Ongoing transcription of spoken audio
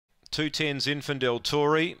2.10's Infidel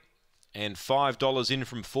Tory, and $5 in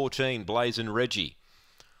from 14, Blazin' Reggie.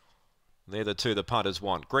 They're the two the punters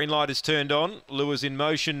want. Green light is turned on. Lures in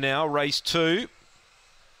motion now. Race 2.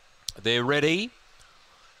 They're ready.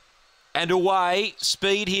 And away.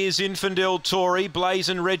 Speed here's Infidel Tory.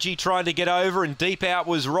 Blazin' Reggie trying to get over, and deep out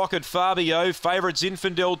was Rocket Fabio. Favourites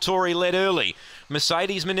Infidel Tory led early.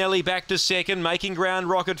 Mercedes Manelli back to second, making ground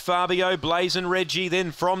Rocket Fabio. Blazin' Reggie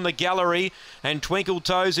then from the gallery, and Twinkle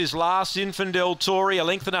Toes is last. Infidel Tory a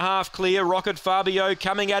length and a half clear. Rocket Fabio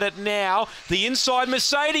coming at it now. The inside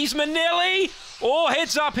Mercedes Manelli. Oh,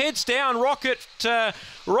 heads up, heads down. Rocket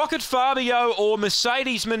Fabio or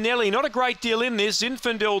Mercedes Manelli. Not a great deal in this.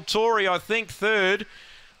 Infidel Tory, I think, third.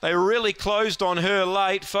 They really closed on her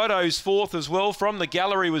late. Photos fourth as well. From the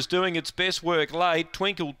gallery was doing its best work late.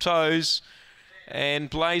 Twinkle Toes and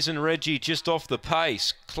Blazin' Reggie just off the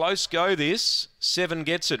pace. Close go this. 7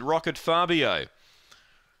 gets it. Rocket Fabio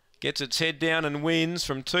gets its head down and wins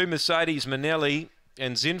from 2 Mercedes Manelli.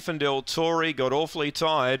 And Zinfandel Tory got awfully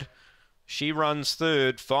tired. She runs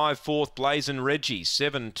third. 5 fourth, Blazin' Reggie.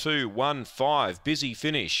 7-2-1-5. Busy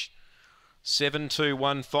finish.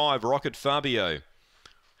 7-2-1-5. Rocket Fabio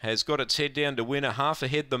has got its head down to win a half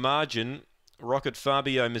ahead the margin. Rocket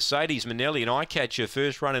Fabio, Mercedes Manelli, an eye-catcher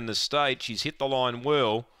first run in the state. She's hit the line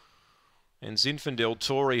well. And Zinfandel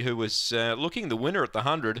Tory, who was looking the winner at the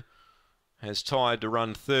 100, has tied to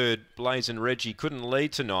run third. Blazin' Reggie couldn't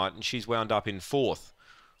lead tonight, and she's wound up in fourth.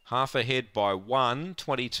 Half ahead by 1,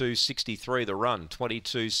 22.63 the run,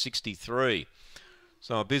 22.63.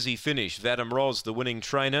 So a busy finish. Vadim Ros, the winning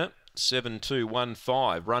trainer,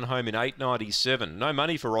 7-2-1-5. Run home in 8.97. No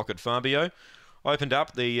money for Rocket Fabio. Opened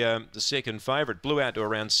up the second favourite. Blew out to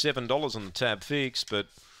around $7 on the tab fix, but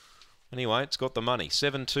anyway, it's got the money.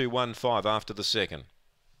 7-2-1-5 after the second.